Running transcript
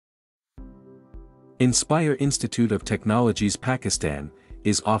Inspire Institute of Technologies Pakistan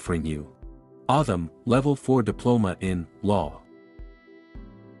is offering you OTHM Level 4 Diploma in Law.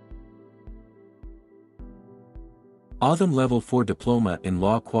 OTHM Level 4 Diploma in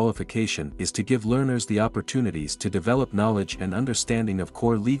Law qualification is to give learners the opportunities to develop knowledge and understanding of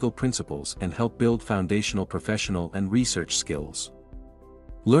core legal principles and help build foundational professional and research skills.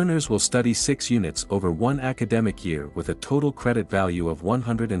 Learners will study 6 units over 1 academic year with a total credit value of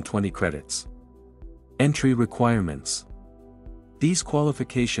 120 credits. Entry requirements. These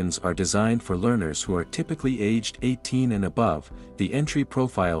qualifications are designed for learners who are typically aged 18 and above. The entry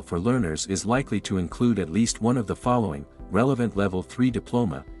profile for learners is likely to include at least one of the following: relevant Level 3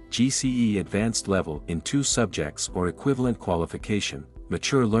 diploma, GCE advanced level in 2 subjects or equivalent qualification,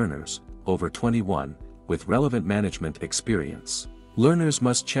 mature learners, over 21, with relevant management experience. Learners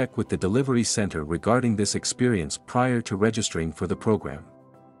must check with the delivery center regarding this experience prior to registering for the program.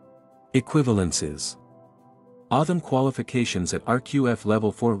 Equivalences. OTHM qualifications at RQF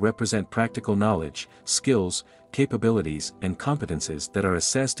Level 4 represent practical knowledge, skills, capabilities, and competences that are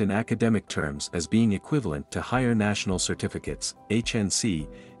assessed in academic terms as being equivalent to higher national certificates, HNC,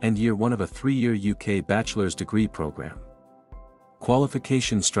 and Year 1 of a 3-year UK bachelor's degree program.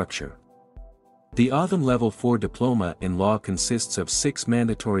 Qualification structure. The OTHM Level 4 Diploma in Law consists of 6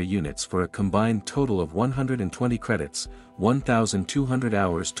 mandatory units for a combined total of 120 credits, 1,200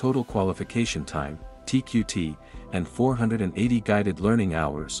 hours total qualification time, TQT, and 480 guided learning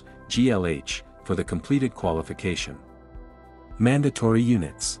hours, GLH, for the completed qualification. Mandatory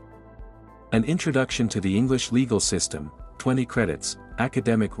units. An Introduction to the English Legal System, 20 credits,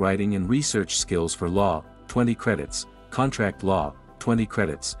 Academic Writing and Research Skills for Law, 20 credits, Contract Law, 20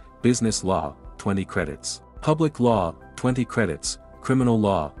 credits, Business Law, 20 credits, Public Law, 20 credits, Criminal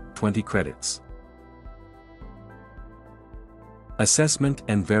Law, 20 credits. Assessment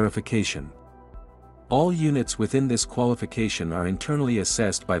and verification. All units within this qualification are internally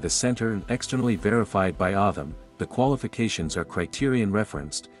assessed by the center and externally verified by OTHM. The qualifications are criterion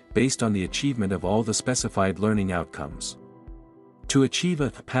referenced, based on the achievement of all the specified learning outcomes. To achieve a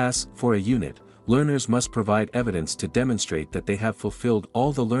pass for a unit, learners must provide evidence to demonstrate that they have fulfilled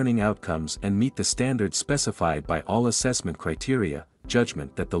all the learning outcomes and meet the standards specified by all assessment criteria.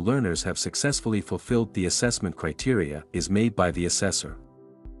 Judgment that the learners have successfully fulfilled the assessment criteria is made by the assessor.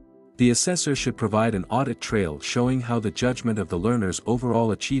 The assessor should provide an audit trail showing how the judgment of the learner's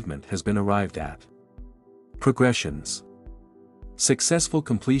overall achievement has been arrived at. Progressions. Successful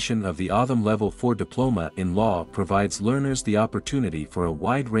completion of the OTHM Level 4 Diploma in Law provides learners the opportunity for a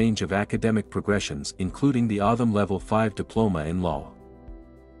wide range of academic progressions, including the OTHM Level 5 Diploma in Law.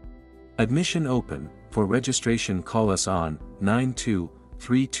 Admission open. For registration, call us on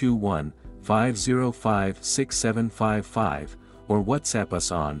 92-321-505-6755 or WhatsApp us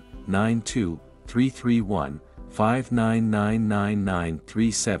on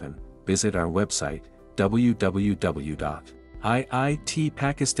 92-331-5999937. Visit our website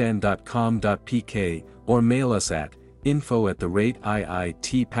www.iitpakistan.com.pk or mail us at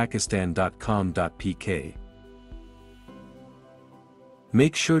info@iitpakistan.com.pk.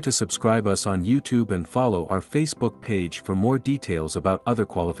 Make sure to subscribe us on YouTube and follow our Facebook page for more details about other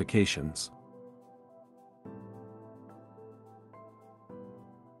qualifications.